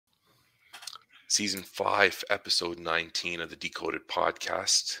Season 5, Episode 19 of the Decoded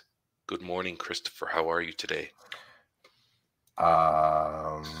Podcast. Good morning, Christopher. How are you today?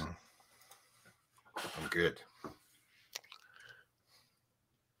 I'm good.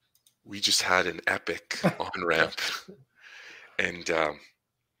 We just had an epic on-ramp. And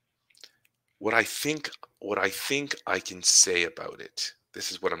what I think I can say about it, this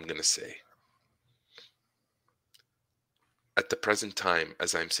is what I'm going to say. At the present time,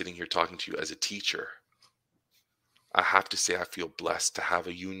 as I'm sitting here talking to you as a teacher, I have to say I feel blessed to have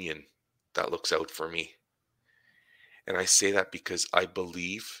a union that looks out for me. And I say that because I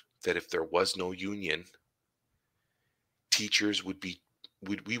believe that if there was no union, teachers would be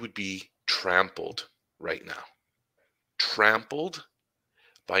trampled right now. Trampled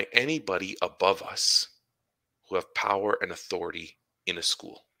by anybody above us who have power and authority in a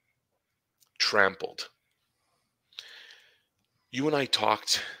school. Trampled. You and I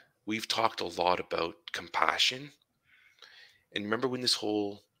we've talked a lot about compassion. And remember when this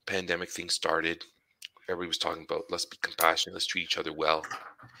whole pandemic thing started, everybody was talking about let's be compassionate, let's treat each other well.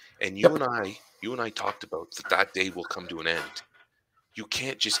 And you and I talked about that day will come to an end. You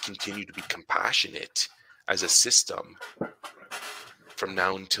can't just continue to be compassionate as a system from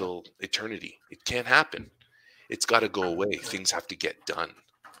now until eternity. It can't happen. It's got to go away. Things have to get done,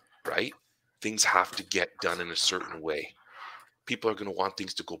 right? Things have to get done in a certain way. People are going to want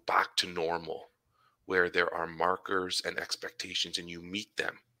things to go back to normal, where there are markers and expectations and you meet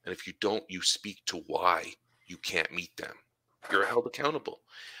them. And if you don't, you speak to why you can't meet them. You're held accountable.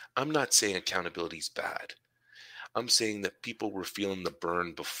 I'm not saying accountability is bad. I'm saying that people were feeling the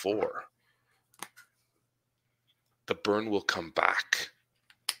burn before. The burn will come back.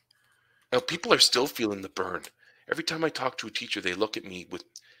 Now, people are still feeling the burn. Every time I talk to a teacher, they look at me with,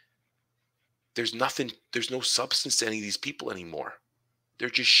 there's no substance to any of these people anymore. They're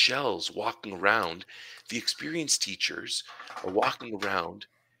just shells walking around. The experienced teachers are walking around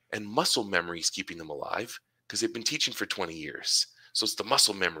and muscle memory is keeping them alive because they've been teaching for 20 years. So it's the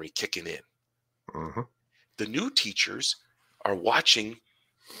muscle memory kicking in. Mm-hmm. The new teachers are watching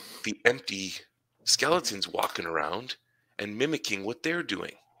the empty skeletons walking around and mimicking what they're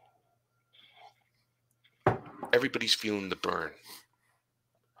doing. Everybody's feeling the burn.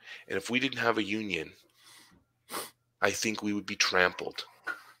 And if we didn't have a union, I think we would be trampled.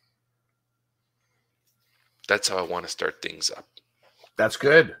 That's how I want to start things up. That's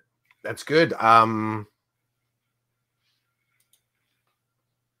good. That's good.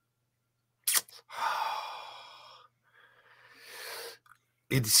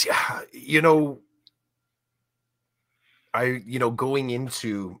 It's, going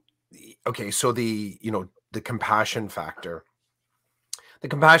into, okay, so the compassion factor. The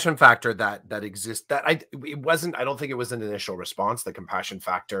compassion factor that exists, I don't think it was an initial response. The compassion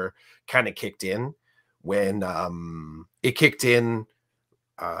factor kind of kicked in when it kicked in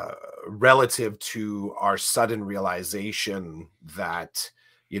relative to our sudden realization that,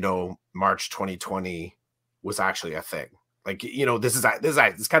 March 2020 was actually a thing. Like, this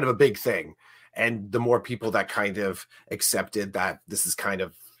is kind of a big thing. And the more people that kind of accepted that this is kind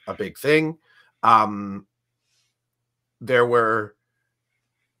of a big thing, there were,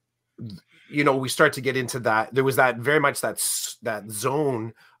 we start to get into that. There was that very much that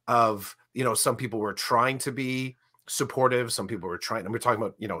zone of, some people were trying to be supportive. Some people were trying, and we're talking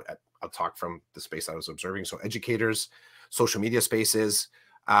about, I'll talk from the space I was observing. So educators, social media spaces,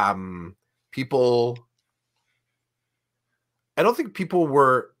 people, I don't think people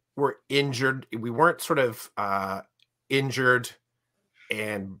were injured. We weren't sort of injured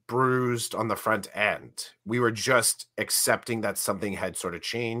and bruised on the front end. We were just accepting that something had sort of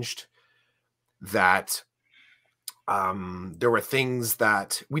changed, that there were things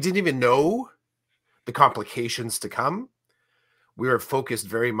that we didn't even know the complications to come. We were focused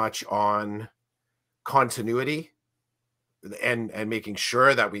very much on continuity and making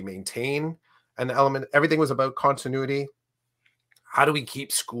sure that we maintain an element. Everything was about continuity. How do we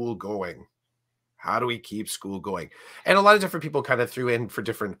keep school going? How do we keep school going? And a lot of different people kind of threw in for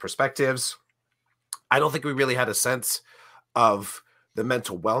different perspectives. I don't think we really had a sense of the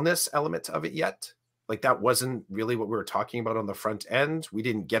mental wellness element of it yet. Like, that wasn't really what we were talking about on the front end. We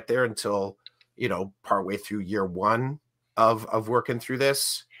didn't get there until, partway through year one of working through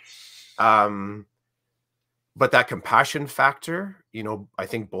this. But that compassion factor, I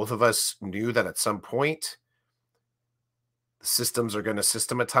think both of us knew that at some point systems are going to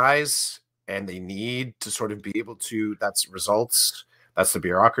systematize, and they need to sort of be able to, that's results, that's the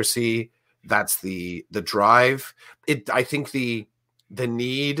bureaucracy, that's the drive. I think the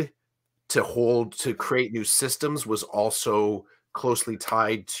need to create new systems was also closely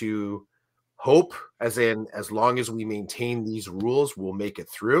tied to Hope, as in, as long as we maintain these rules, we'll make it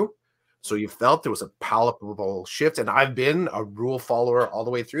through. So you felt there was a palpable shift. And I've been a rule follower all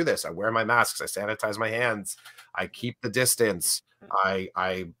the way through this. I wear my masks, I sanitize my hands, I keep the distance,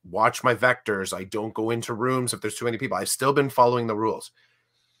 I watch my vectors, I don't go into rooms if there's too many people. I've still been following the rules.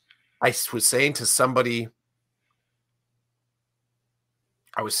 I was saying to somebody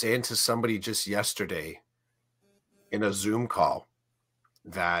just yesterday in a Zoom call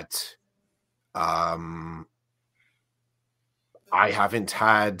that I haven't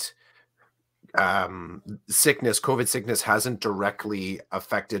had COVID sickness hasn't directly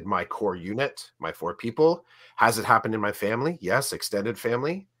affected my core unit, my 4 people. Has it happened in my family? Yes, extended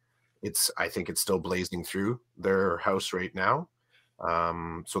family. I think it's still blazing through their house right now.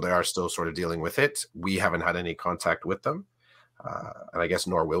 So they are still sort of dealing with it. We haven't had any contact with them. And I guess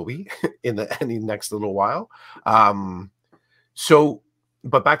nor will we in any next little while.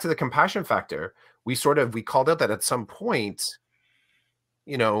 But back to the compassion factor, we called out that at some point,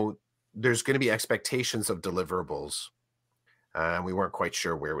 there's going to be expectations of deliverables. And we weren't quite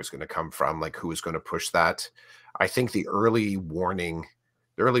sure where it was going to come from, like who was going to push that. I think the early warning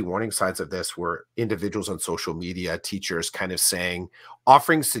signs of this were individuals on social media, teachers kind of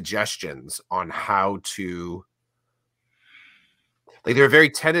offering suggestions on how to, like, there are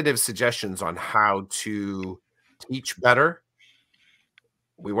very tentative suggestions on how to teach better.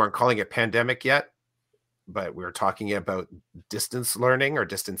 We weren't calling it pandemic yet, but we were talking about distance learning or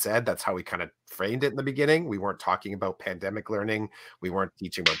distance ed. That's how we kind of framed it in the beginning. We weren't talking about pandemic learning. We weren't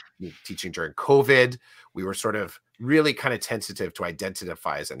teaching about teaching during COVID. We were sort of really kind of tentative to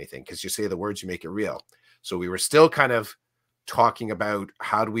identify as anything, because you say the words, you make it real. So we were still kind of talking about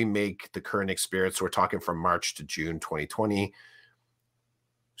how do we make the current experience. So we're talking from March to June 2020.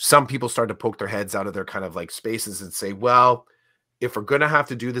 Some people started to poke their heads out of their kind of like spaces and say, well, if we're going to have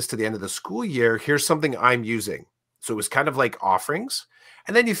to do this to the end of the school year, here's something I'm using. So it was kind of like offerings.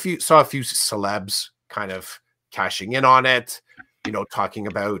 And then you saw a few celebs kind of cashing in on it, talking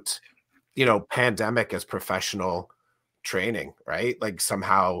about, pandemic as professional training, right? Like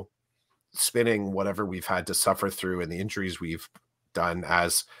somehow spinning whatever we've had to suffer through and the injuries we've done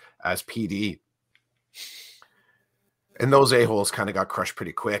as PD. And those a-holes kind of got crushed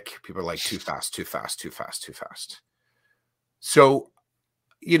pretty quick. People are like, too fast, too fast, too fast, too fast. So,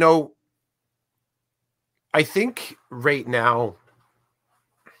 I think right now,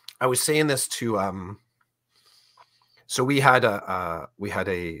 I was saying this to, so we had a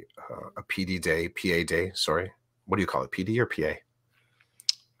PD day, PA day. Sorry, what do you call it? PD or PA?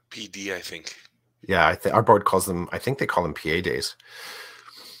 PD, I think. Yeah, our board calls them. I think they call them PA days.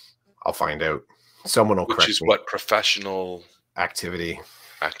 I'll find out. Someone will correct me. Which is what? Professional activity.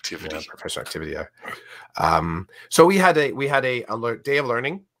 Yeah, professional activity. Yeah. So we had a day of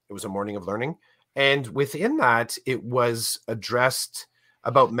learning. It was a morning of learning, and within that, it was addressed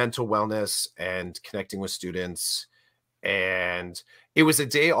about mental wellness and connecting with students. And it was a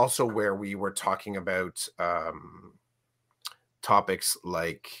day also where we were talking about topics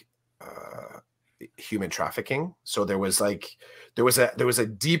like human trafficking. So there was a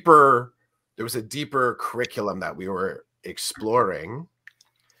deeper curriculum that we were exploring,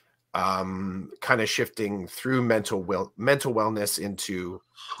 kind of shifting through mental wellness into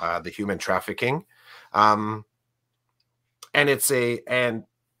the human trafficking. And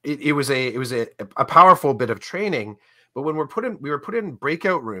it was a powerful bit of training. But when we were put in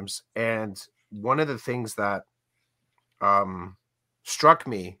breakout rooms, and one of the things that struck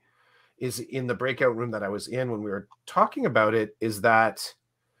me is in the breakout room that I was in when we were talking about it, is that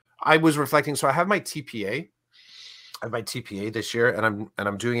I was reflecting. So I have my TPA. I have my TPA this year, and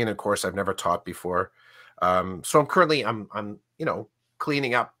I'm doing it in a course I've never taught before. So I'm currently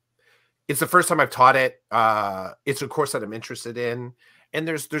cleaning up. It's the first time I've taught it. It's a course that I'm interested in, and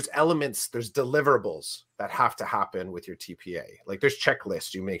there's elements, there's deliverables that have to happen with your TPA. Like there's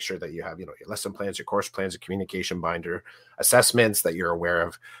checklists. You make sure that you have your lesson plans, your course plans, your communication binder, assessments, that you're aware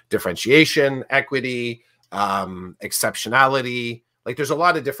of differentiation, equity, exceptionality. Like there's a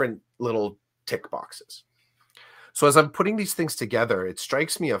lot of different little tick boxes. So as I'm putting these things together, it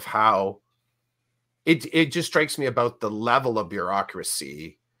strikes me of how it just strikes me about the level of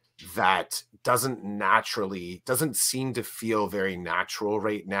bureaucracy that doesn't seem to feel very natural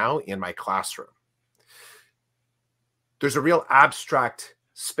right now in my classroom. There's a real abstract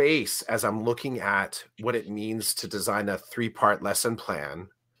space as I'm looking at what it means to design a 3-part lesson plan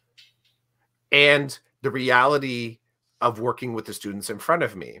and the reality of working with the students in front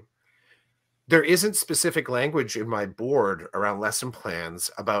of me. There isn't specific language in my board around lesson plans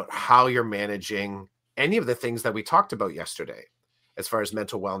about how you're managing any of the things that we talked about yesterday, as far as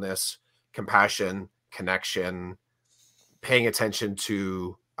mental wellness, compassion, connection, paying attention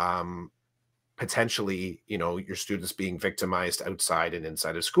to potentially, your students being victimized outside and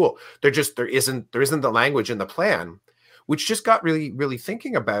inside of school. There isn't the language in the plan, which just got really, really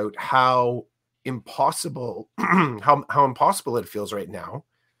thinking about how impossible, how impossible it feels right now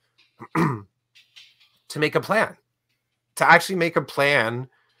to make a plan, to actually make a plan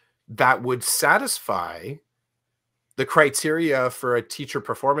that would satisfy the criteria for a teacher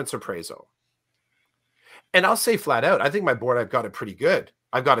performance appraisal. And I'll say flat out, I think my board, I've got it pretty good.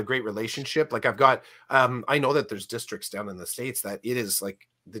 I've got a great relationship. Like I've got, I know that there's districts down in the States that it is like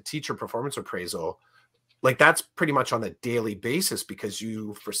the teacher performance appraisal. Like that's pretty much on a daily basis, because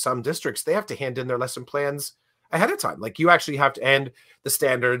for some districts, they have to hand in their lesson plans ahead of time. Like you actually have to, and the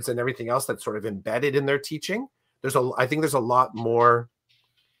standards and everything else that's sort of embedded in their teaching. I think there's a lot more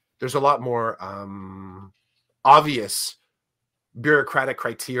obvious bureaucratic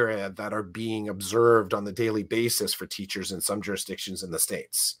criteria that are being observed on the daily basis for teachers in some jurisdictions in the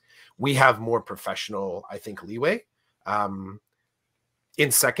States. We have more professional, I think, leeway. In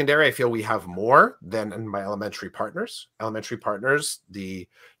secondary, I feel we have more than in my elementary partners. Elementary partners, the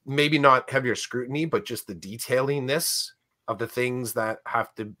maybe not heavier scrutiny, but just the detailingness of the things that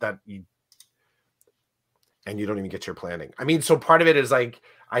and you don't even get your planning. I mean, so part of it is like,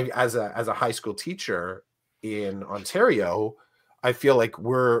 as a high school teacher in Ontario, I feel like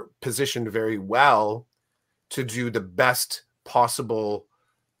we're positioned very well to do the best possible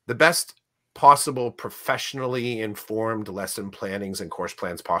professionally informed lesson plannings and course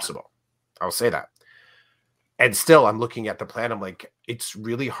plans possible. I'll say that. And still, I'm looking at the plan. I'm like, it's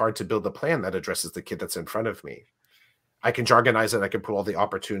really hard to build a plan that addresses the kid that's in front of me. I can jargonize it. I can put all the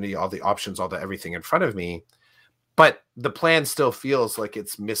opportunity, all the options, all the everything in front of me. But the plan still feels like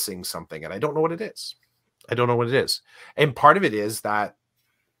it's missing something. And I don't know what it is. And part of it is that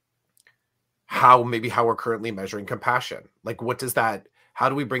how we're currently measuring compassion. Like, how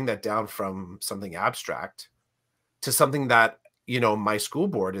do we bring that down from something abstract to something that, my school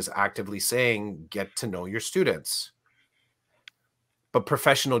board is actively saying, get to know your students. But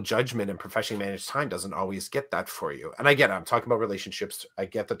professional judgment and professionally managed time doesn't always get that for you. And I get it. I'm talking about relationships. I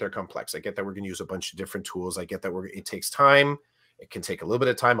get that they're complex. I get that we're going to use a bunch of different tools. I get that it takes time. It can take a little bit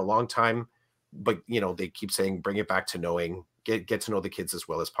of time, a long time. But, they keep saying, bring it back to knowing, get to know the kids as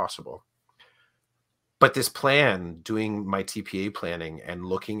well as possible. But this plan, doing my TPA planning and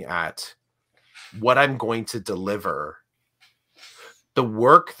looking at what I'm going to deliver, the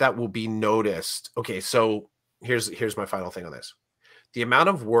work that will be noticed. Okay, so here's my final thing on this. The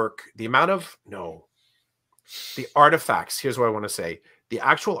artifacts, here's what I want to say. The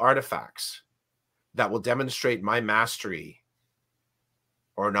actual artifacts that will demonstrate my mastery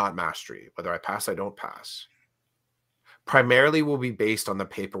or not mastery, whether I pass, I don't pass, primarily will be based on the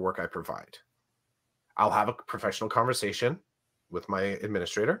paperwork I provide. I'll have a professional conversation with my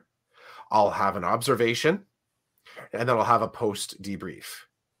administrator. I'll have an observation, and then I'll have a post debrief.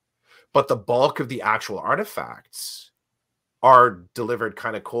 But the bulk of the actual artifacts are delivered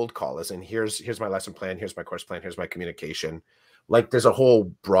kind of cold call, as in here's my lesson plan, here's my course plan, here's my communication. Like there's a whole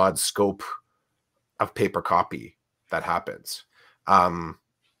broad scope of paper copy that happens. And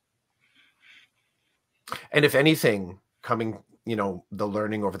if anything, coming, the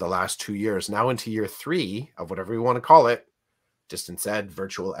learning over the last 2 years, now into year 3 of whatever you want to call it, distance ed,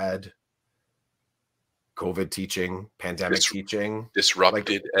 virtual ed, COVID teaching, pandemic teaching,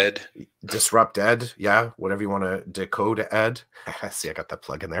 disrupted ed, disrupt ed. Yeah. Whatever you want to decode ed. See, I got that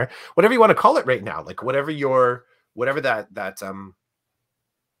plug in there. Whatever you want to call it right now. Like however you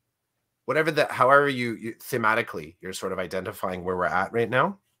thematically, you're sort of identifying where we're at right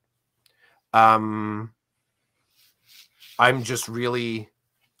now. I'm just really,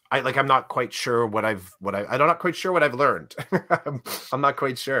 I'm not quite sure I'm not quite sure what I've learned. I'm not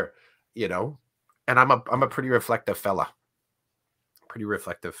quite sure, and I'm a pretty reflective fella,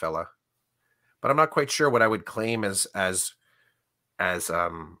 but I'm not quite sure what I would claim as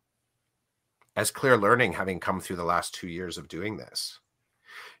clear learning, having come through the last 2 years of doing this.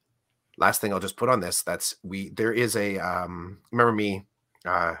 Last thing I'll just put on this, there is a, remember me,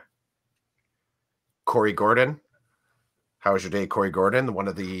 Corey Gordon. How was your day, Corey Gordon? One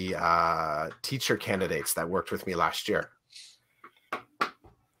of the teacher candidates that worked with me last year.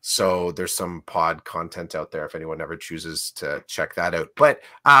 So there's some pod content out there if anyone ever chooses to check that out. But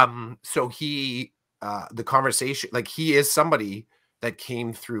so he, the conversation, like he is somebody that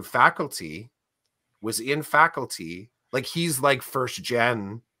came through faculty, was in faculty, like he's like first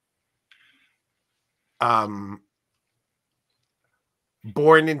gen, born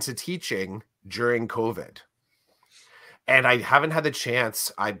into teaching during COVID. And I haven't had the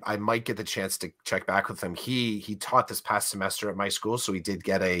chance. I might get the chance to check back with him. He taught this past semester at my school, so he did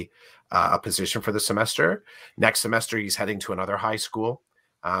get a position for the semester. Next semester, he's heading to another high school.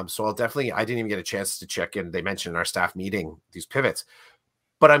 So I'll definitely. I didn't even get a chance to check in. They mentioned in our staff meeting these pivots,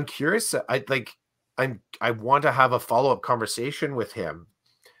 but I'm curious. I want to have a follow-up conversation with him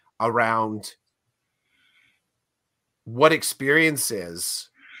around what experiences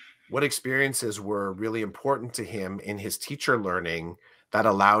were really important to him in his teacher learning that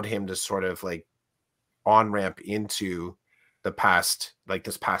allowed him to sort of like on ramp into the past, like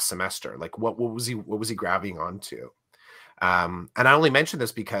this past semester. Like what was he grabbing onto? And I only mention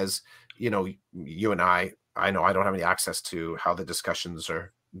this because, you and I know I don't have any access to how the discussions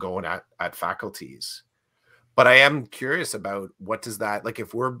are going at faculties, but I am curious about what does that, like,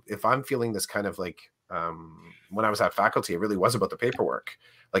 if I'm feeling this kind of like, when I was at faculty, it really was about the paperwork.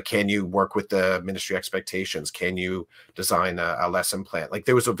 Like, can you work with the ministry expectations? Can you design a lesson plan? Like,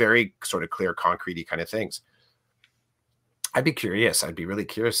 there was a very sort of clear, concrete kind of things. I'd be really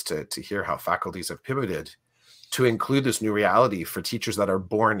curious to hear how faculties have pivoted to include this new reality for teachers that are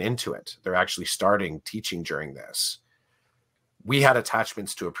born into it. They're actually starting teaching during this. We had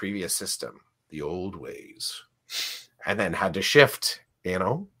attachments to a previous system, the old ways, and then had to shift,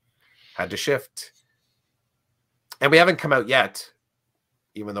 And we haven't come out yet,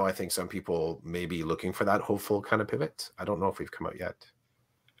 even though I think some people may be looking for that hopeful kind of pivot. I don't know if we've come out yet.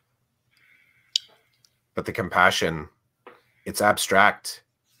 But the compassion, it's abstract,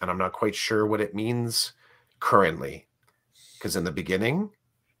 and I'm not quite sure what it means currently. Because in the beginning,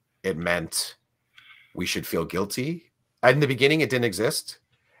 it meant we should feel guilty. In the beginning, it didn't exist.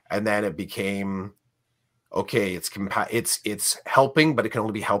 And then it became, okay, it's helping, but it can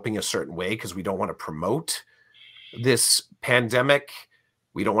only be helping a certain way because we don't want to promote this pandemic.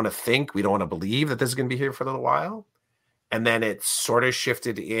 We don't want to believe that this is going to be here for a little while. And then it sort of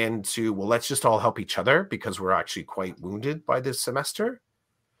shifted into, well, let's just all help each other because we're actually quite wounded by this semester.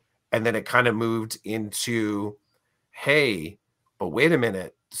 And then it kind of moved into, hey, but wait a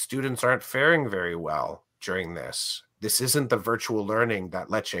minute, students aren't faring very well during this. This isn't the virtual learning that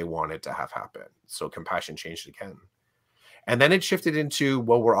Lecce wanted to have happen. So compassion changed again. And then it shifted into,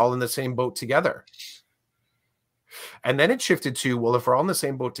 well, we're all in the same boat together. And then it shifted to, well, if we're all in the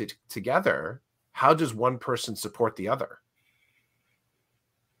same boat together, how does one person support the other?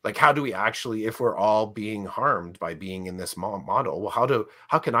 Like, how do we actually, if we're all being harmed by being in this model, well,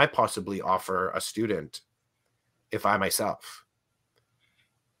 how can I possibly offer a student if I myself?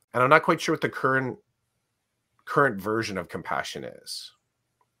 And I'm not quite sure what the current version of compassion is.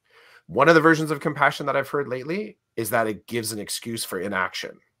 One of the versions of compassion that I've heard lately is that it gives an excuse for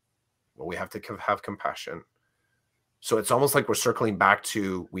inaction. Well, we have to have compassion. So it's almost like we're circling back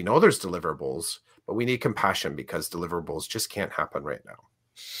to, we know there's deliverables, but we need compassion because deliverables just can't happen right now.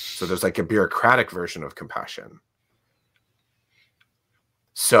 So there's like a bureaucratic version of compassion.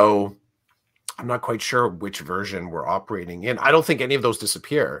 So I'm not quite sure which version we're operating in. I don't think any of those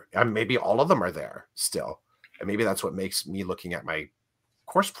disappear. Maybe all of them are there still. And maybe that's what makes me looking at my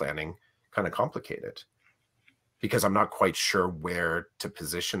course planning kind of complicated, because I'm not quite sure where to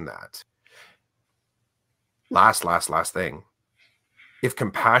position that. Last thing. If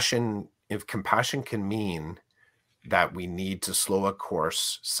compassion can mean that we need to slow a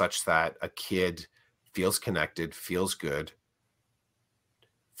course such that a kid feels connected, feels good,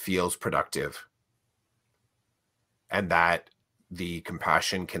 feels productive, and that the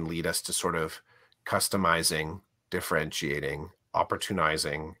compassion can lead us to sort of customizing, differentiating,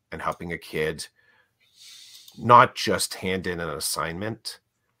 opportunizing, and helping a kid not just hand in an assignment,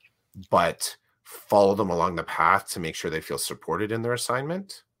 but follow them along the path to make sure they feel supported in their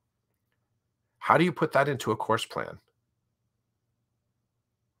assignment. How do you put that into a course plan?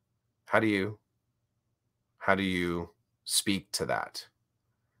 How do you speak to that?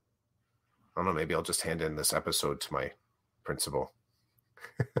 I don't know, maybe I'll just hand in this episode to my principal.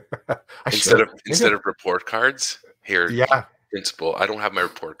 Instead of report cards, here, yeah, principal, I don't have my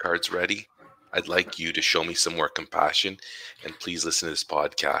report cards ready. I'd like you to show me some more compassion, and please listen to this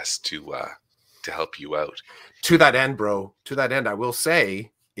podcast to help you out. To that end, bro, I will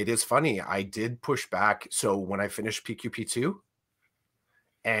say it is funny. I did push back. So when I finished PQP2,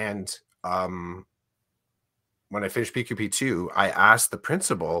 and when I finished PQP2, I asked the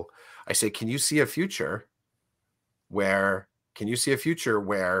principal, I said, can you see a future where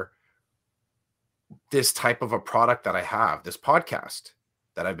this type of a product that I have, this podcast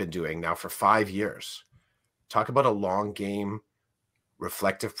that I've been doing now for 5 years, talk about a long game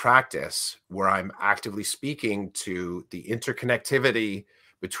reflective practice where I'm actively speaking to the interconnectivity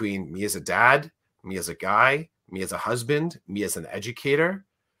between me as a dad, me as a guy, me as a husband, me as an educator,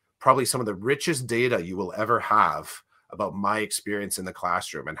 probably some of the richest data you will ever have about my experience in the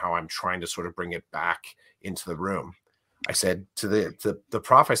classroom and how I'm trying to sort of bring it back into the room. I said to the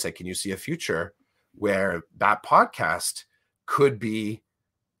prof, I said, can you see a future where that podcast could be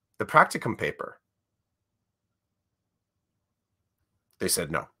the practicum paper? They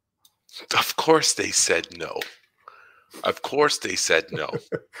said no. Of course they said no. Of course they said no.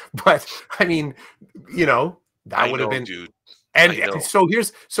 But I mean, that would have been, dude. and so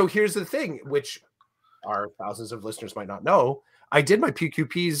here's the thing, which our thousands of listeners might not know. I did my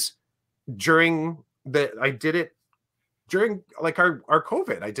PQPs I did it during like our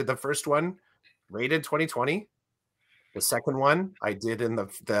COVID. I did the first one right in 2020. The second one I did in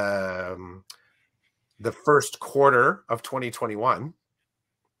the first quarter of 2021.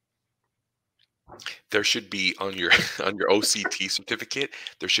 There should be on your OCT certificate,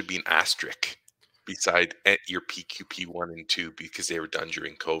 there should be an asterisk beside your PQP 1 and 2 because they were done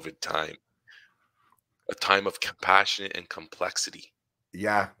during COVID time. A time of compassion and complexity.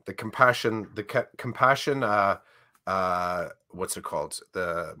 Yeah, the compassion, what's it called?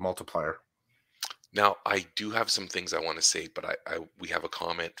 The multiplier. Now, I do have some things I want to say, but we have a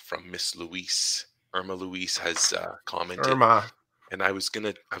comment from Miss Louise. Irma Louise has commented. Irma. And I was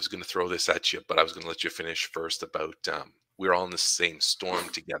gonna throw this at you, but I was gonna let you finish first about we're all in the same storm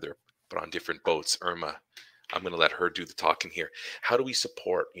together, but on different boats. Irma, I'm gonna let her do the talking here. How do we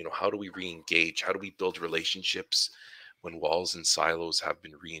support? How do we re-engage? How do we build relationships when walls and silos have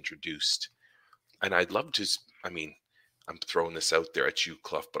been reintroduced? And I'd love to. I mean, I'm throwing this out there at you,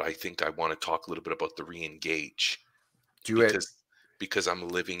 Clough, but I think I want to talk a little bit about the re-engage. Because I'm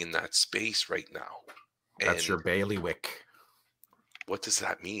living in that space right now. That's your bailiwick. What does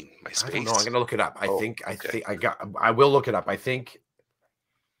that mean? My space? I don't know. I'm gonna look it up. I will look it up. I think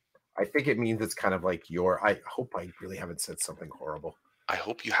it means it's kind of like I hope I really haven't said something horrible. I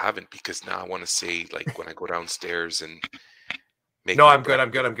hope you haven't, because now I want to say, like, when I go downstairs and make. No, I'm good.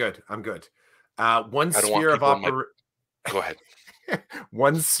 I'm good. One sphere of Go ahead.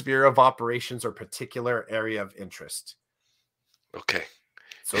 One sphere of operations or particular area of interest. Okay.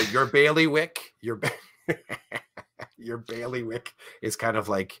 So your bailiwick, your bailiwick is kind of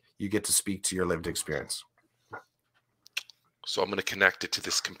like you get to speak to your lived experience. So I'm going to connect it to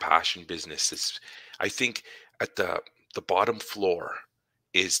this compassion business. I think at the bottom floor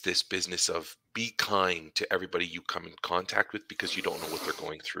is this business of be kind to everybody you come in contact with, because you don't know what they're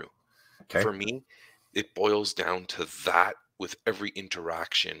going through. Okay. For me, it boils down to that with every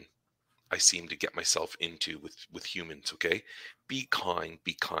interaction I seem to get myself into with humans. Okay. Be kind,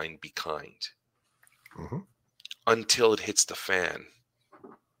 be kind, be kind. Mm-hmm. Until it hits the fan.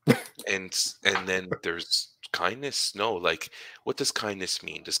 and then there's kindness. No, like, what does kindness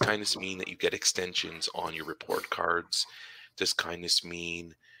mean? Does kindness mean that you get extensions on your report cards? Does kindness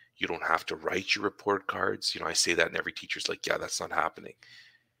mean you don't have to write your report cards? I say that and every teacher's like, yeah, that's not happening,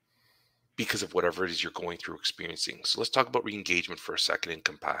 because of whatever it is you're going through, experiencing. So let's talk about re-engagement for a second, and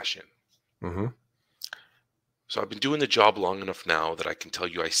compassion. Mm-hmm. So I've been doing the job long enough now that I can tell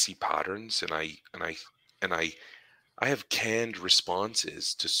you I see patterns, and I have canned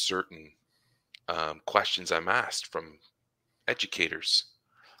responses to certain questions I'm asked from educators,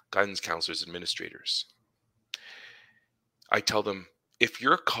 guidance counselors, administrators. I tell them, if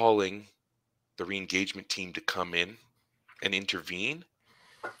you're calling the re-engagement team to come in and intervene,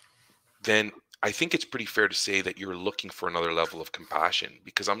 then I think it's pretty fair to say that you're looking for another level of compassion,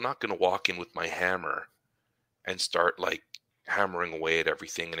 because I'm not going to walk in with my hammer and start like hammering away at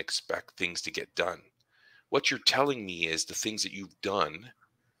everything and expect things to get done. What you're telling me is the things that you've done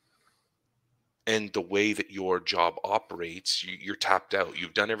and the way that your job operates, you're tapped out.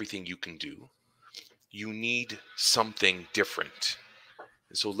 You've done everything you can do. You need something different.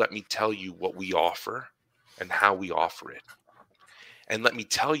 And so let me tell you what we offer and how we offer it. And let me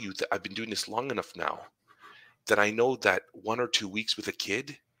tell you that I've been doing this long enough now that I know that 1 or 2 weeks with a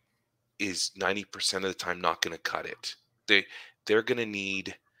kid is 90% of the time not going to cut it. They're going to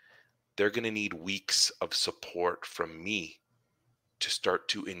need weeks of support from me to start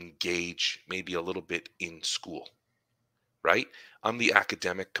to engage maybe a little bit in school, right? I'm the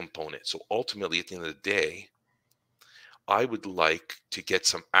academic component. So ultimately, at the end of the day, I would like to get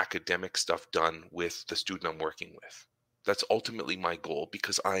some academic stuff done with the student I'm working with. That's ultimately my goal,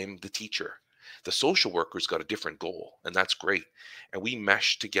 because I'm the teacher. The social worker's got a different goal, and that's great. And we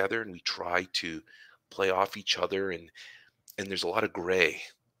mesh together and we try to play off each other, and there's a lot of gray.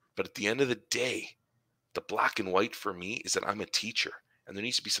 But at the end of the day, the black and white for me is that I'm a teacher, and there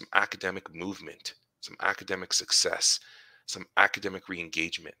needs to be some academic movement, some academic success, some academic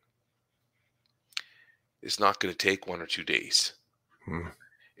re-engagement. is not going to take 1 or 2 days. Hmm.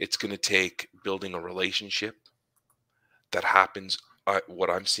 It's going to take building a relationship that happens, what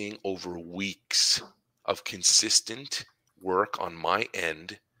I'm seeing, over weeks of consistent work on my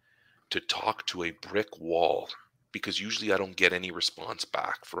end to talk to a brick wall, because usually I don't get any response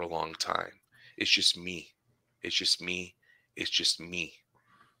back for a long time. It's just me. It's just me. It's just me.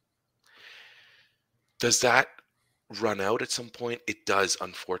 Does that run out at some point? It does,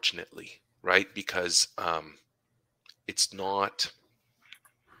 unfortunately, right? Because it's not,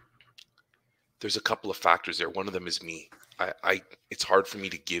 there's a couple of factors there. One of them is me. It's hard for me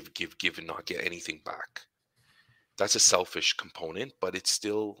to give and not get anything back. That's a selfish component, but it's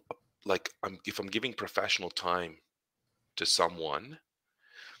still like, if I'm giving professional time to someone,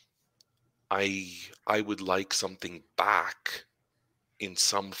 I would like something back in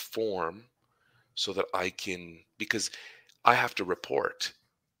some form, so that I can, because I have to report.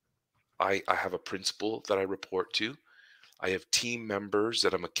 I have a principal that I report to. I have team members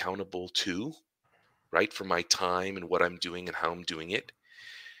that I'm accountable to, right, for my time and what I'm doing and how I'm doing it.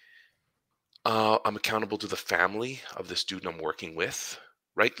 I'm accountable to the family of the student I'm working with,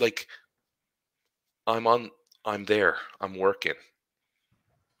 right? Like, I'm on, I'm there, I'm working.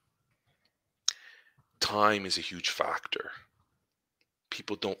 Time is a huge factor.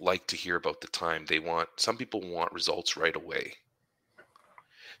 People don't like to hear about the time. Some people want results right away.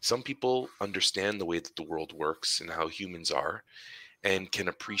 Some people understand the way that the world works and how humans are, and can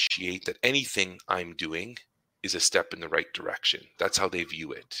appreciate that anything I'm doing is a step in the right direction. That's how they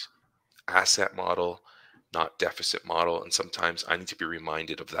view it. Asset model, not deficit model. And sometimes I need to be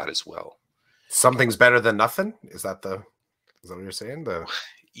reminded of that as well. Something's better than nothing. Is that what you're saying?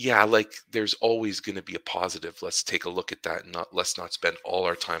 Yeah, like, there's always going to be a positive. Let's take a look at that, and let's not spend all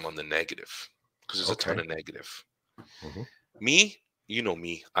our time on the negative, because there's a ton Okay. of negative. Mhm. Me, you know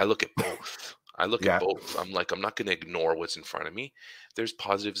me, I look at both. I look at Yeah. both. I'm like, I'm not going to ignore what's in front of me. There's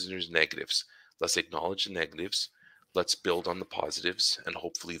positives and there's negatives. Let's acknowledge the negatives. Let's build on the positives, and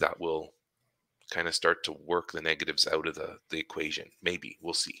hopefully that will kind of start to work the negatives out of the equation. Maybe.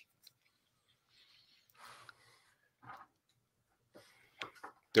 We'll see.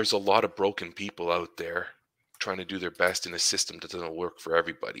 There's a lot of broken people out there trying to do their best in a system that doesn't work for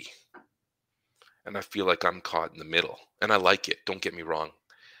everybody. And I feel like I'm caught in the middle. And I like it. Don't get me wrong.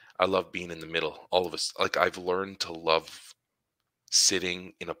 I love being in the middle. All of us, like, I've learned to love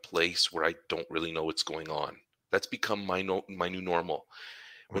sitting in a place where I don't really know what's going on. That's become my new normal.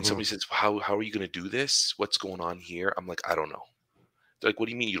 When Mhm. somebody says, how are you going to do this? What's going on here? I'm like, I don't know. They're like, what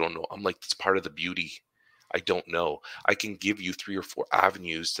do you mean you don't know? I'm like, it's part of the beauty. I don't know. I can give you 3 or 4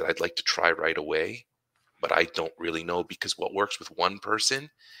 avenues that I'd like to try right away, but I don't really know, because what works with one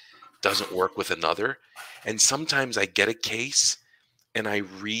person doesn't work with another. And sometimes I get a case and I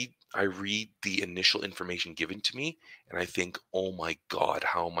read the initial information given to me, and I think, oh my God,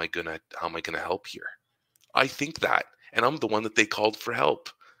 how am I gonna help here? I think that, and I'm the one that they called for help.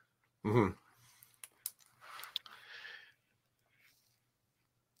 Mhm.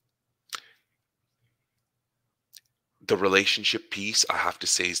 The relationship piece, I have to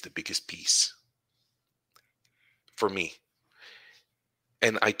say, is the biggest piece for me.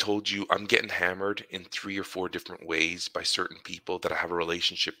 And I told you, I'm getting hammered in 3 or 4 different ways by certain people that I have a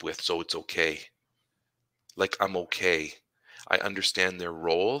relationship with, so it's okay. Like, I'm okay. I understand their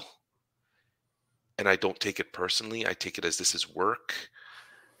role, and I don't take it personally. I take it as, this is work,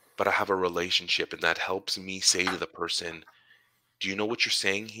 but I have a relationship, and that helps me say to the person, do you know what you're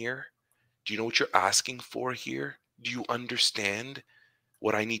saying here? Do you know what you're asking for here? Do you understand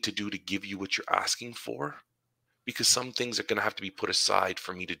what I need to do to give you what you're asking for? Because some things are going to have to be put aside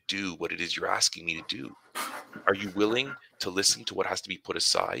for me to do what it is you're asking me to do. Are you willing to listen to what has to be put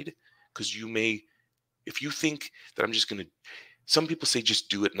aside? Because if you think that I'm just going to, some people say, just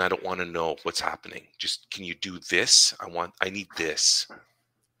do it and I don't want to know what's happening. Just, can you do this? I need this.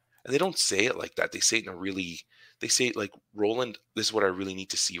 And they don't say it like that. They say it they say it like, Roland, this is what I really need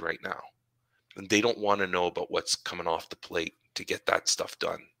to see right now. And they don't want to know about what's coming off the plate to get that stuff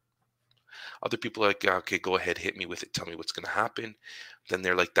done. Other people are like, "Yeah, okay, go ahead, hit me with it. Tell me what's going to happen." Then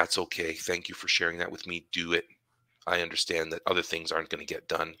they're like, that's okay. Thank you for sharing that with me. Do it. I understand that other things aren't going to get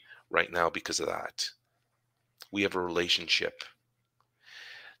done right now because of that. We have a relationship.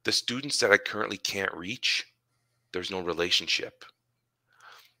 The students that I currently can't reach, there's no relationship.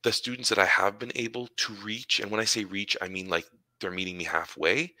 The students that I have been able to reach, and when I say reach, I mean like they're meeting me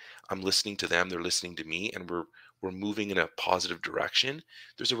halfway. I'm listening to them, they're listening to me, and we're moving in a positive direction.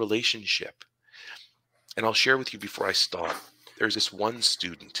 There's a relationship. And I'll share with you before I stop. There's this one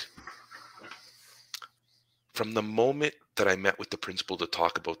student. From the moment that I met with the principal to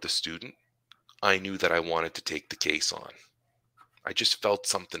talk about the student, I knew that I wanted to take the case on. I just felt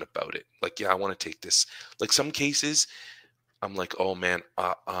something about it. Like, yeah, I want to take this. Like some cases, I'm like, oh man,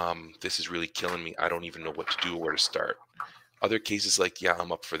 this is really killing me. I don't even know what to do or where to start. Other cases, like, yeah,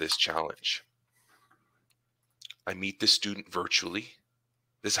 I'm up for this challenge. I meet this student virtually.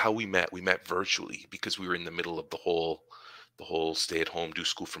 This is how we met. We met virtually because we were in the middle of the whole stay at home, do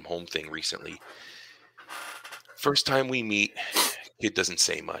school from home thing recently. First time we meet, kid doesn't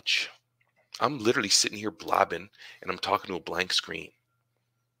say much. I'm literally sitting here blabbing and I'm talking to a blank screen.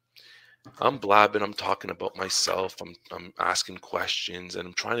 I'm blabbing, I'm talking about myself, I'm asking questions, and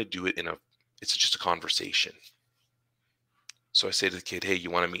I'm trying to do it it's just a conversation. So I say to the kid, hey,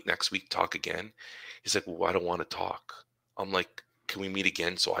 you want to meet next week, talk again? He's like, well, I don't want to talk. I'm like, can we meet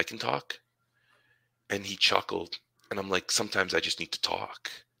again so I can talk? And he chuckled, and I'm like, sometimes I just need to talk.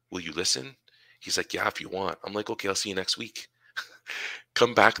 Will you listen? He's like, yeah, if you want. I'm like, okay, I'll see you next week.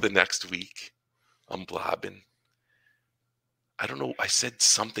 Come back the next week. I'm blabbing. I don't know. I said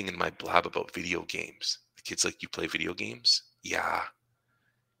something in my blab about video games. The kid's like, you play video games? Yeah.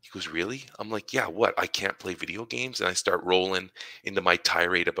 He goes, really? I'm like, yeah, what? I can't play video games? And I start rolling into my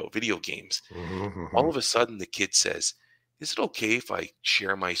tirade about video games. All of a sudden, the kid says, is it okay if I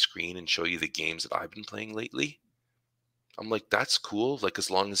share my screen and show you the games that I've been playing lately? I'm like, that's cool. Like, as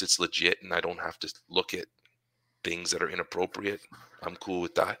long as it's legit and I don't have to look at things that are inappropriate, I'm cool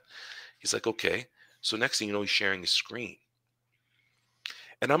with that. He's like, okay. So next thing you know, he's sharing his screen.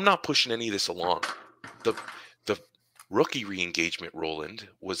 And I'm not pushing any of this along. The rookie re-engagement, Roland,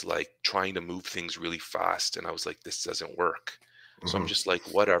 was like trying to move things really fast. And I was like, this doesn't work. So I'm just like,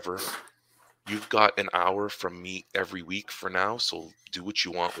 whatever. You've got an hour from me every week for now. So do what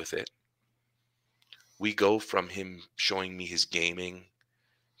you want with it. We go from him showing me his gaming.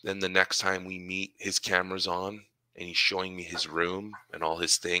 Then the next time we meet, his camera's on and he's showing me his room and all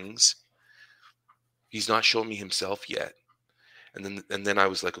his things. He's not showing me himself yet. And then I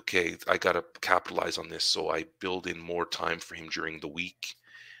was like, okay, I got to capitalize on this. So I build in more time for him during the week.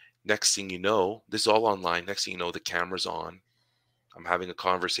 Next thing you know, this is all online. Next thing you know, the camera's on. I'm having a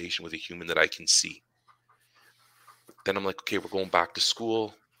conversation with a human that I can see. Then I'm like, okay, we're going back to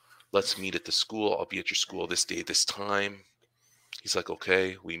school. Let's meet at the school. I'll be at your school this day, this time. He's like,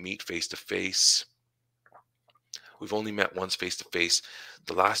 okay, we meet face to face. We've only met once face to face.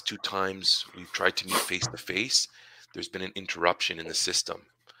 The last 2 times we've tried to meet face to face, there's been an interruption in the system.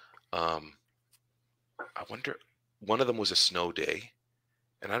 I wonder, one of them was a snow day,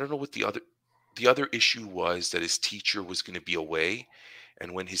 and I don't know what the other issue was, that his teacher was going to be away,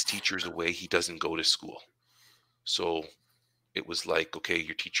 and when his teacher's away, he doesn't go to school. So it was like, okay,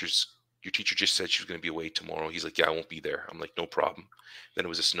 your teacher just said she was going to be away tomorrow. He's like, yeah, I won't be there. I'm like, no problem. Then it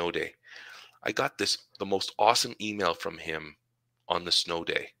was a snow day. I got the most awesome email from him on the snow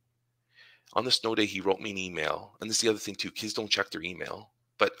day. On the snow day, he wrote me an email. And this is the other thing too. Kids don't check their email.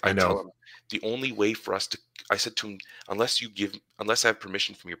 But I tell him the only way for us to, I said to him, unless I have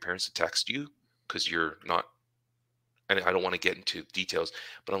permission from your parents to text you, because you're not, and I don't want to get into details,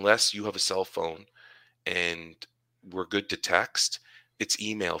 but unless you have a cell phone and we're good to text, it's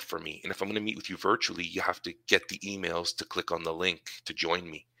email for me. And if I'm going to meet with you virtually, you have to get the emails to click on the link to join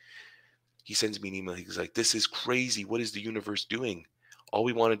me. He sends me an email. He's like, this is crazy. What is the universe doing? All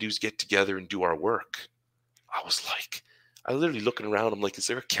we want to do is get together and do our work. I was like, I literally looking around. I'm like, is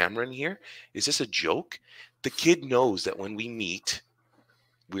there a camera in here? Is this a joke? The kid knows that when we meet,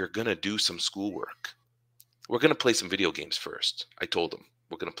 we're going to do some schoolwork. We're going to play some video games first. I told him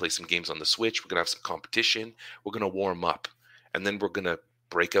we're going to play some games on the Switch. We're going to have some competition. We're going to warm up. And then we're going to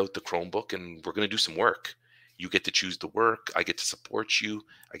break out the Chromebook and we're going to do some work. You get to choose the work. I get to support you.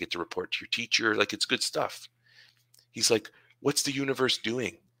 I get to report to your teacher. Like, it's good stuff. He's like, what's the universe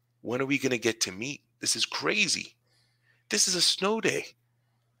doing? When are we going to get to meet? This is crazy. This is a snow day.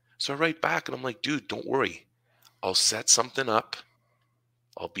 So I write back and I'm like, dude, don't worry. I'll set something up.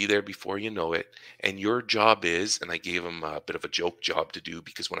 I'll be there before you know it. And your job is, and I gave him a bit of a joke job to do,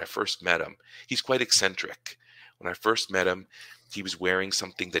 because when I first met him, he's quite eccentric. When I first met him, he was wearing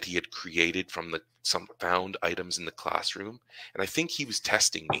something that he had created from some found items in the classroom. And I think he was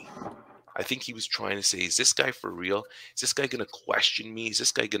testing me. I think he was trying to say, is this guy for real? Is this guy going to question me? Is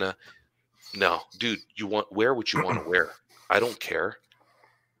this guy going to... No, dude, wear what you want to wear. I don't care.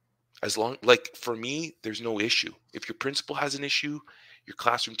 As long, like, for me, there's no issue. If your principal has an issue, your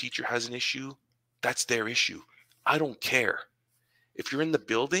classroom teacher has an issue, that's their issue. I don't care. If you're in the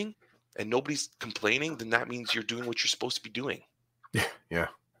building and nobody's complaining, then that means you're doing what you're supposed to be doing. Yeah.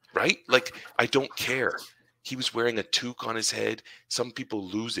 Right? Like, I don't care. He was wearing a toque on his head. Some people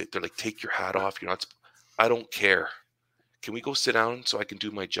lose it. They're like, take your hat off. I don't care. Can we go sit down so I can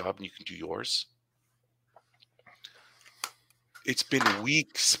do my job and you can do yours? It's been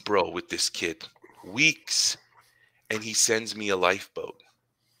weeks, bro, with this kid. Weeks. And he sends me a lifeboat.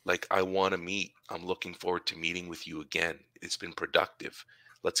 Like, I want to meet. I'm looking forward to meeting with you again. It's been productive.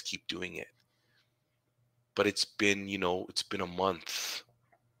 Let's keep doing it. But it's been, it's been a month.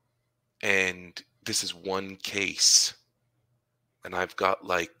 And this is one case. And I've got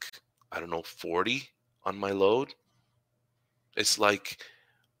like, I don't know, 40 on my load. It's like,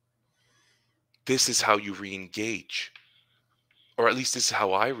 this is how you re-engage. Or at least this is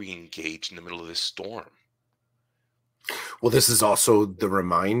how I re-engage in the middle of this storm. Well, this is also the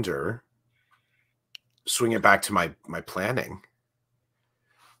reminder, swing it back to my planning,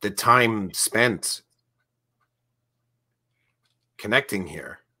 the time spent connecting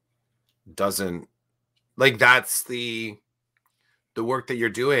here doesn't, like, that's the work that you're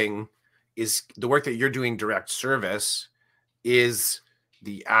doing is the work that you're doing. Direct service is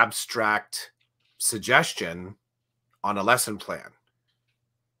the abstract suggestion on a lesson plan.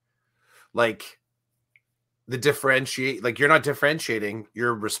 Like, you're not differentiating,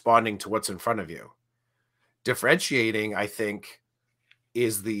 you're responding to what's in front of you. Differentiating, I think,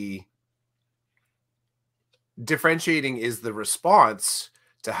 is the response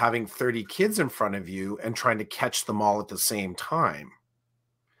to having 30 kids in front of you and trying to catch them all at the same time.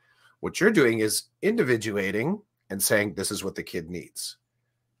 What you're doing is individuating and saying, this is what the kid needs.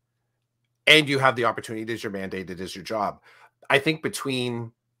 And you have the opportunity. It is your mandate. It is your job. I think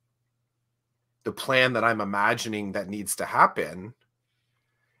between the plan that I'm imagining that needs to happen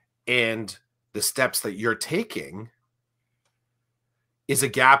and the steps that you're taking is a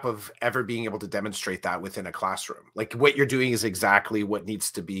gap of ever being able to demonstrate that within a classroom. Like, what you're doing is exactly what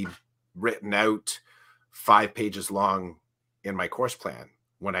needs to be written out 5 pages long in my course plan.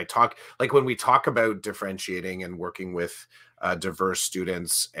 When we talk about differentiating and working with diverse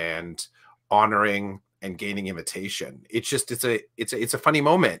students and honoring and gaining invitation, it's a funny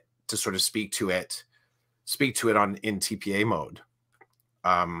moment to sort of speak to it in TPA mode.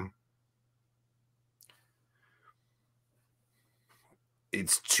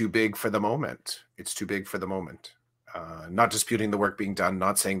 It's too big for the moment. Not disputing the work being done,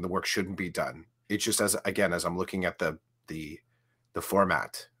 not saying the work shouldn't be done. It's just as I'm looking at the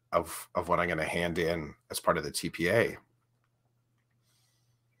format of what I'm going to hand in as part of the TPA,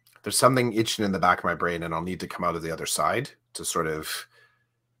 there's something itching in the back of my brain, and I'll need to come out of the other side to sort of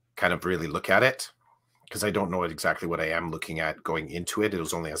kind of really look at it, because I don't know exactly what I am looking at going into it. It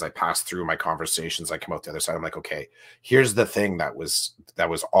was only as I passed through my conversations, I come out the other side. I'm like, okay, here's the thing that was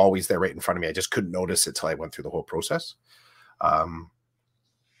always there right in front of me. I just couldn't notice it till I went through the whole process. I'll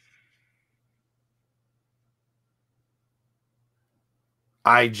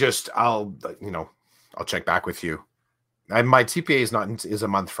check back with you. My TPA is a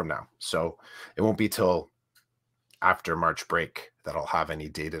month from now, so it won't be till after March break that I'll have any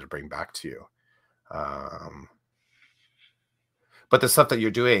data to bring back to you. But the stuff that you're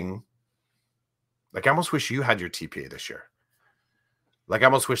doing, like, I almost wish you had your TPA this year. Like, I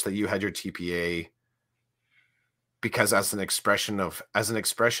almost wish that you had your TPA, because as an expression of,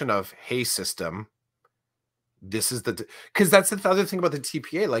 hey, system, this is because that's the other thing about the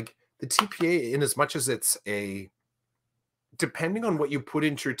TPA. Like, the TPA, in as much as it's depending on what you put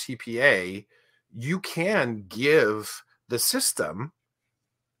into your TPA, you can give the system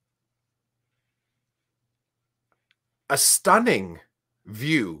a stunning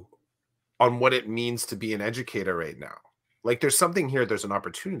view on what it means to be an educator right now. Like, there's something here, there's an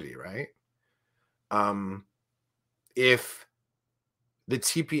opportunity, right? If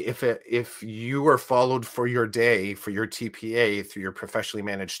the if you are followed for your day, for your TPA, through your professionally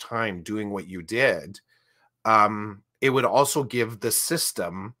managed time, doing what you did, it would also give the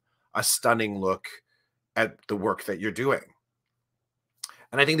system a stunning look at the work that you're doing.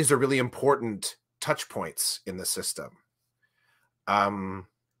 And I think these are really important touch points in the system.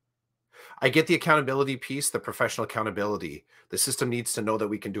 I get the accountability piece, the professional accountability. The system needs to know that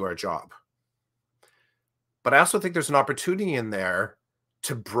we can do our job. But I also think there's an opportunity in there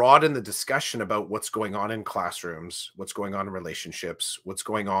to broaden the discussion about what's going on in classrooms, what's going on in relationships, what's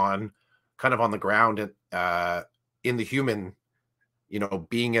going on kind of on the ground in the human,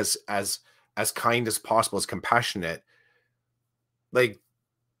 being as kind as possible, as compassionate. Like,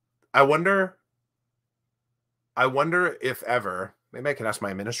 I wonder if ever, maybe I can ask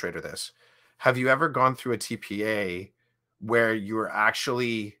my administrator this. Have you ever gone through a TPA where you were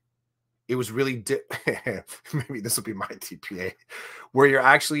actually, it was really, maybe this will be my TPA, where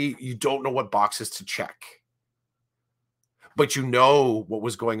you don't know what boxes to check, but you know what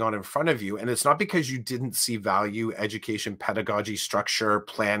was going on in front of you. And it's not because you didn't see value, education, pedagogy, structure,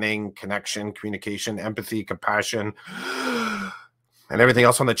 planning, connection, communication, empathy, compassion. and everything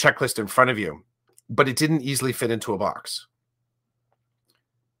else on the checklist in front of you, but it didn't easily fit into a box.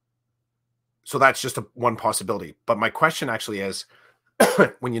 So that's just one possibility. But my question actually is,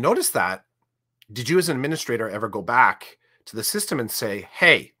 when you notice that, did you as an administrator ever go back to the system and say,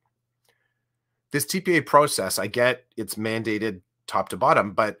 hey, this TPA process, I get it's mandated top to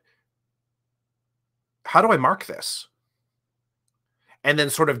bottom, but how do I mark this? And then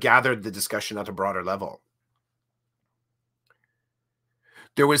sort of gathered the discussion at a broader level.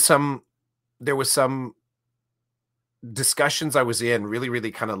 There was some discussions I was in,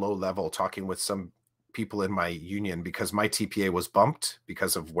 really kind of low level, talking with some people in my union because my TPA was bumped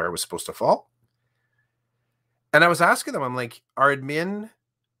because of where it was supposed to fall. And I was asking them, I'm like,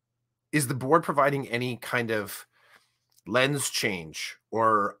 is the board providing any kind of lens change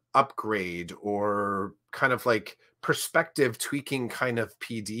or upgrade or kind of like perspective tweaking kind of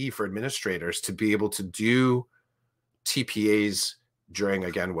PD for administrators to be able to do TPAs during,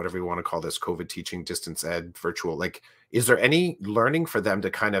 again, whatever you want to call this, COVID teaching, distance ed, virtual? Like, is there any learning for them to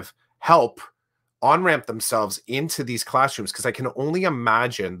kind of help on-ramp themselves into these classrooms? Because I can only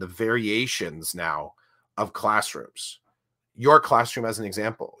imagine the variations now of classrooms. Your classroom, as an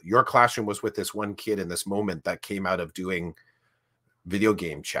example, your classroom was with this one kid in this moment that came out of doing video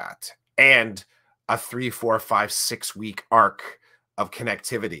game chat and a 3, 4, 5, 6 week arc of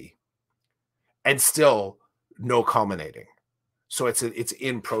connectivity and still no culminating. So it's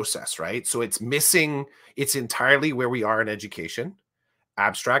in process, right? So it's entirely where we are in education: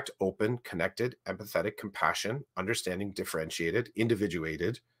 abstract, open, connected, empathetic, compassion, understanding, differentiated,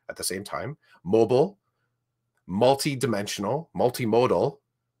 individuated at the same time, mobile, multi-dimensional, multimodal,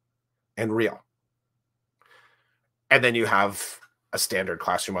 and real. And then you have a standard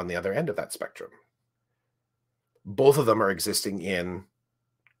classroom on the other end of that spectrum. Both of them are existing in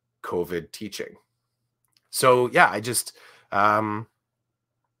COVID teaching. So yeah, I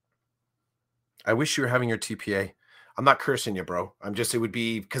wish you were having your TPA. I'm not cursing you, bro. It would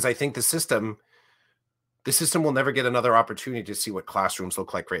be because I think the system will never get another opportunity to see what classrooms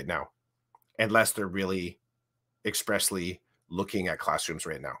look like right now, unless they're really expressly looking at classrooms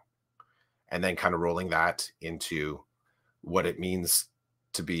right now and then kind of rolling that into what it means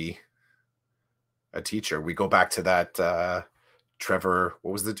to be a teacher. We go back to that Trevor,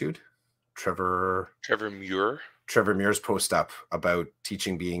 what was the dude? Trevor Muir's post up about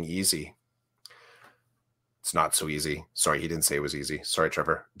teaching being easy. It's not so easy. Sorry, he didn't say it was easy. Sorry,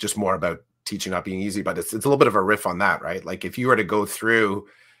 Trevor. Just more about teaching not being easy, but it's a little bit of a riff on that, right? Like if you were to go through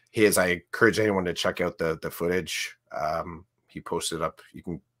I encourage anyone to check out the footage. He posted up. You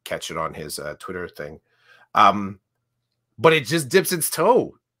can catch it on his Twitter thing. But it just dips its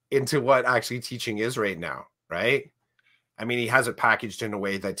toe into what actually teaching is right now, right? I mean, he has it packaged in a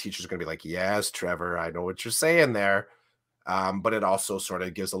way that teachers are going to be like, yes, Trevor, I know what you're saying there. But it also sort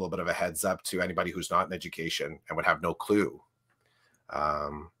of gives a little bit of a heads up to anybody who's not in education and would have no clue.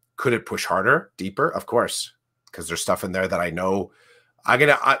 Could it push harder, deeper? Of course, because there's stuff in there that I know. I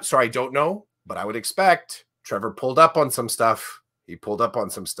don't know, but I would expect Trevor pulled up on some stuff. He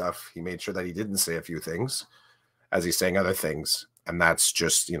made sure that he didn't say a few things as he's saying other things. And that's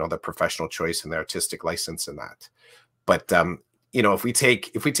just, the professional choice and the artistic license in that. But, if we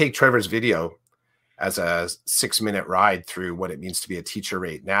take Trevor's video as a 6-minute ride through what it means to be a teacher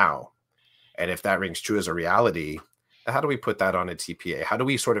right now, and if that rings true as a reality, how do we put that on a TPA? How do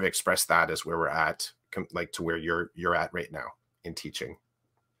we sort of express that as where we're at, like to where you're at right now in teaching?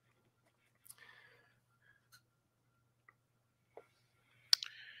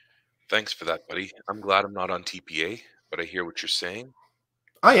 Thanks for that, buddy. I'm glad I'm not on TPA, but I hear what you're saying.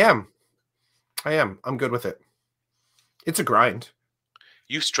 I am. I'm good with it. It's a grind.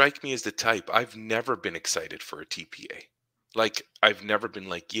 You strike me as the type. I've never been excited for a TPA. Like, I've never been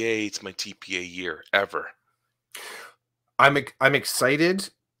like, yay, it's my TPA year, ever. I'm excited.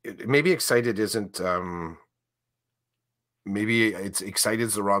 Maybe excited isn't, maybe it's excited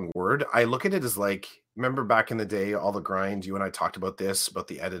is the wrong word. I look at it as like, remember back in the day, all the grind, you and I talked about this, about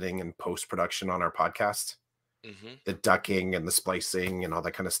the editing and post-production on our podcast, the ducking and the splicing and all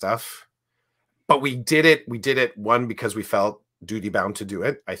that kind of stuff. But we did it, one, because we felt duty bound to do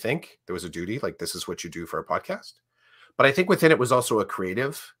it. I think there was a duty, like this is what you do for a podcast. But I think within it was also a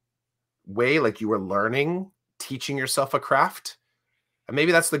creative way, like you were learning, teaching yourself a craft. And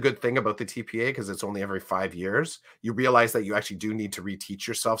maybe that's the good thing about the TPA, because it's only every 5 years. You realize that you actually do need to reteach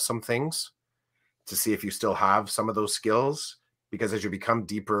yourself some things to see if you still have some of those skills, because as you become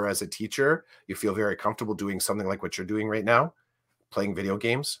deeper as a teacher, you feel very comfortable doing something like what you're doing right now, playing video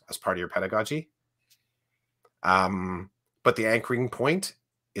games as part of your pedagogy. But the anchoring point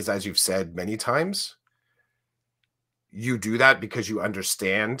is, as you've said many times, you do that because you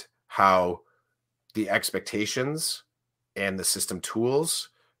understand how the expectations and the system tools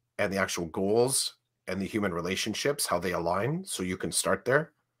and the actual goals and the human relationships, how they align, so you can start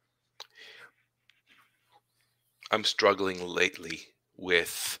there? I'm struggling lately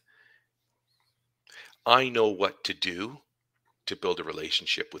with, I know what to do to build a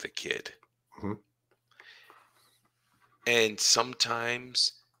relationship with a kid. Mhm. And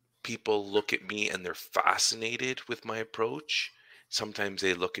sometimes people look at me and they're fascinated with my approach. Sometimes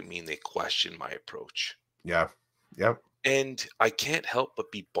they look at me and they question my approach. Yeah. Yep. And I can't help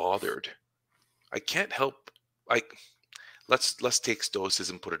but be bothered. I can't help I let's take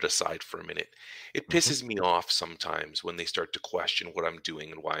stoicism, put it aside for a minute. It Mhm. pisses me off sometimes when they start to question what I'm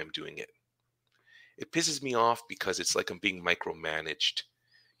doing and why I'm doing it. It pisses me off because it's like I'm being micromanaged.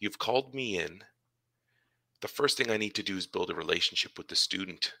 You've called me in. The first thing I need to do is build a relationship with the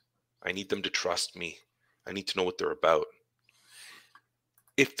student. I need them to trust me. I need to know what they're about.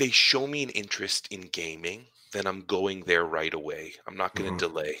 If they show me an interest in gaming, then I'm going there right away. I'm not going to Mhm.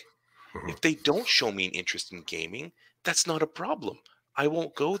 delay. Mhm. If they don't show me an interest in gaming, that's not a problem. I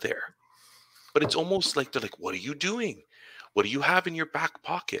won't go there. But it's almost like they're like, "What are you doing? What do you have in your back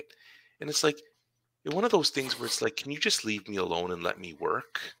pocket?" And it's like one of those things where it's like, "Can you just leave me alone and let me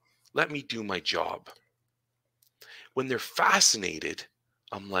work? Let me do my job." When they're fascinated,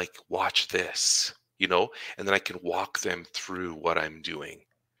 I'm like, "Watch this," and then I can walk them through what I'm doing.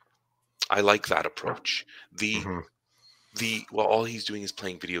 I like that approach. The Mhm. well, all he's doing is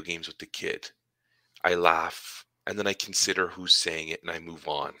playing video games with the kid. I laugh and then I consider who's saying it and I move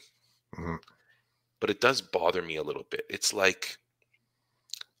on. Mhm. But it does bother me a little bit. It's like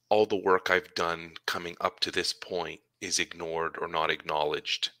all the work I've done coming up to this point is ignored or not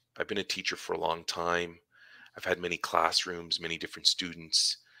acknowledged. I've been a teacher for a long time. I've had many classrooms, many different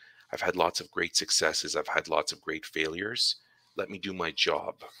students. I've had lots of great successes. I've had lots of great failures. Let me do my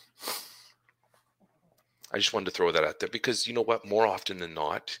job. I just wanted to throw that out there because you know what? More often than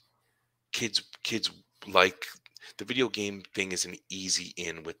not, kids like the video game thing is an easy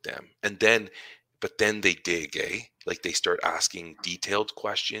in with them. But then they dig, like they start asking detailed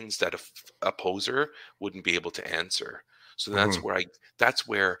questions that a poser wouldn't be able to answer. So Mhm. that's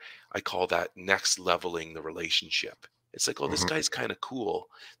where I call that next leveling the relationship. It's like, oh, this Mhm. guy's kind of cool.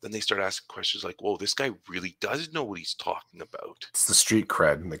 Then they start asking questions like, whoa, this guy really does know what he's talking about. It's the street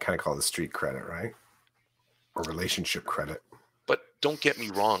cred. They kind of call it street credit, right? Or relationship credit. But don't get me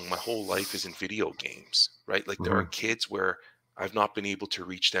wrong, my whole life is in video games, right? Like there are Mhm. kids where I've not been able to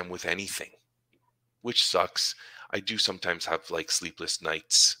reach them with anything, which sucks. I do sometimes have like sleepless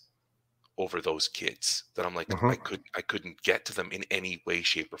nights over those kids that I'm like Mhm. I couldn't get to them in any way,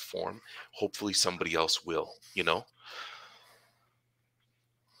 shape, or form. Hopefully somebody else will.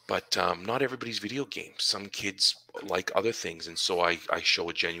 But not everybody's video games. Some kids like other things, and so I show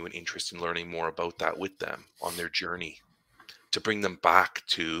a genuine interest in learning more about that with them on their journey to bring them back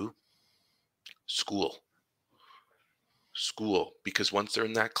to school because once they're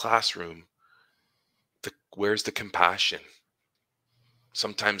in that classroom, where's the compassion?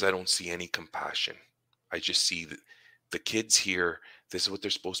 Sometimes I don't see any compassion. I just see the kids here, this is what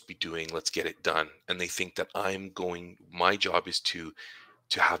they're supposed to be doing, let's get it done, and they think that my job is to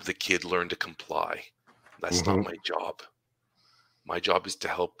have the kid learn to comply. That's not Mhm. my job. My job is to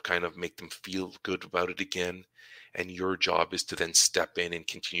help kind of make them feel good about it again, and your job is to then step in and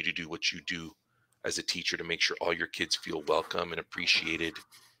continue to do what you do as a teacher to make sure all your kids feel welcome and appreciated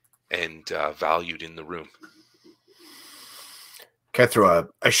and valued in the room. Can I throw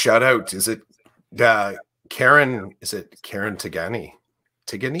a shout out? Is it uh, Karen? Is it Karen Tagani?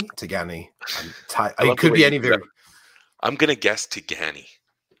 Tagani. I It love the could way be you any do that. very I'm gonna guess Tigani.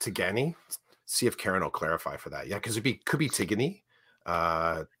 Tagani. See if Karen will clarify for that. Yeah, because could be Tigani,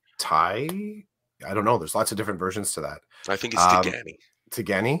 Thai. I don't know. There's lots of different versions to that. I think it's Um, Tigani.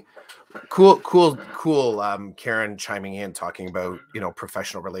 Tagani. Cool. Karen chiming in, talking about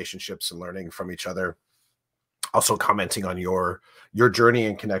professional relationships and learning from each other. Also commenting on your journey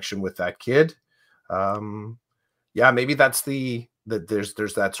and connection with that kid. Um, yeah, maybe that's there's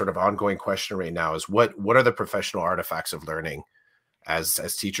that sort of ongoing question right now is what are the professional artifacts of learning as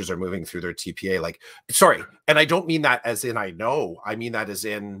teachers are moving through their TPA? Like, sorry, and I don't mean that as in I mean that as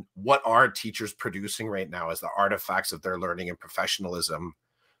in what are teachers producing right now as the artifacts of their learning and professionalism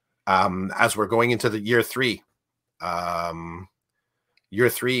as we're going into the year three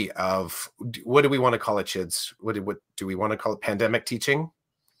of what do we want to call it, Chids? What do we want to call it? Pandemic teaching,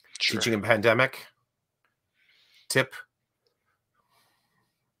 Sure. teaching in pandemic tip.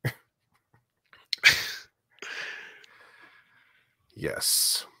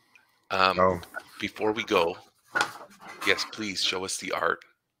 Yes. Um, Oh. before we go, Yes, please show us the art.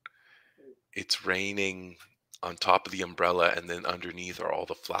 It's raining on top of the umbrella, and then underneath are all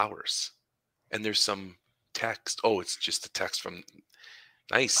the flowers. And there's some text. Oh, it's just the text from.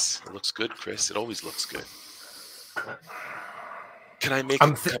 Nice. It looks good, Chris. It always looks good. Can I make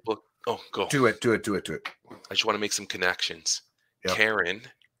a couple? Oh, go. Do it. I just want to make some connections. Yep. Karen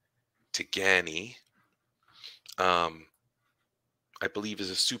Tigani, I believe, is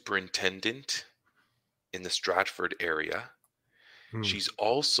a superintendent in the Stratford area. She's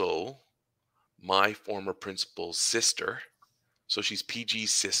also my former principal's sister. So she's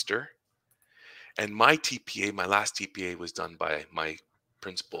PG's sister. And my TPA, my last TPA, was done by my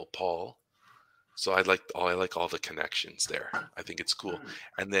principal, Paul. So I like all the connections there. I think it's cool.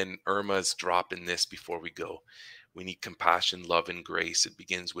 And then Irma's dropping this before we go. We need compassion, love, and grace. It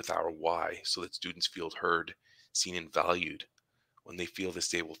begins with our why, so that students feel heard, seen, and valued. When they feel this,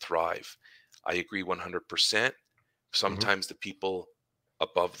 they will thrive. I agree 100%. Sometimes the people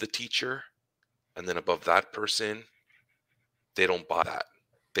above the teacher and then above that person, they don't buy that.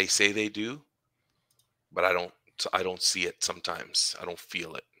 They say they do, but I don't see it sometimes. I don't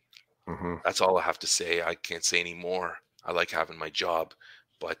feel it. That's all I have to say. I can't say any more. I like having my job,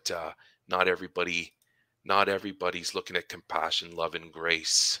 but not everybody's looking at compassion, love, and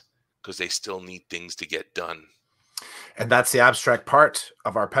grace, because they still need things to get done. And that's the abstract part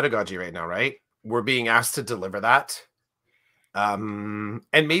of our pedagogy right now, right? We're being asked to deliver that. And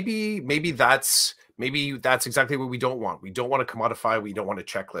maybe that's exactly what we don't want. We don't want to commodify. We don't want a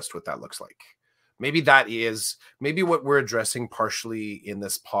checklist what that looks like. Maybe what we're addressing partially in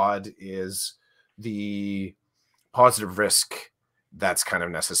this pod is the positive risk that's kind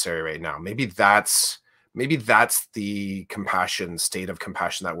of necessary right now. Maybe that's the state of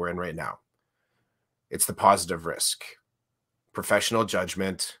compassion that we're in right now. It's the positive risk, professional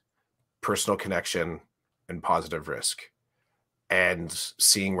judgment, personal connection, and positive risk, and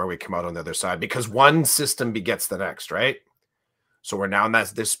seeing where we come out on the other side, because one system begets the next, right? So we're now in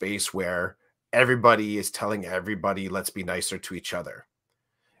this space where everybody is telling everybody, let's be nicer to each other.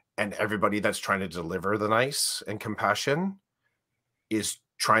 And everybody that's trying to deliver the nice and compassion is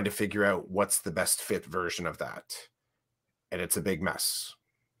trying to figure out what's the best fit version of that. And it's a big mess.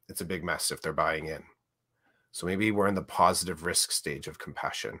 It's a big mess if they're buying in. So maybe we're in the positive risk stage of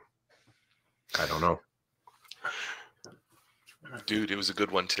compassion. I don't know. Dude, it was a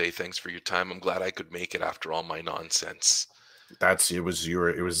good one today. Thanks for your time. I'm glad I could make it after all my nonsense. It was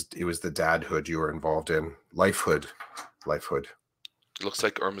the dadhood you were involved in. Lifehood. It looks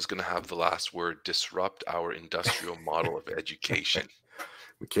like Irma's going to have the last word. Disrupt our industrial model of education.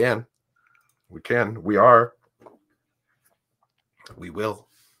 We can. We are. We will.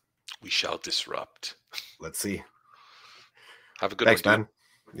 We shall disrupt. Let's see. Have a good Thanks, one, dude.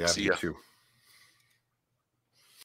 man. Yeah, See you ya. too.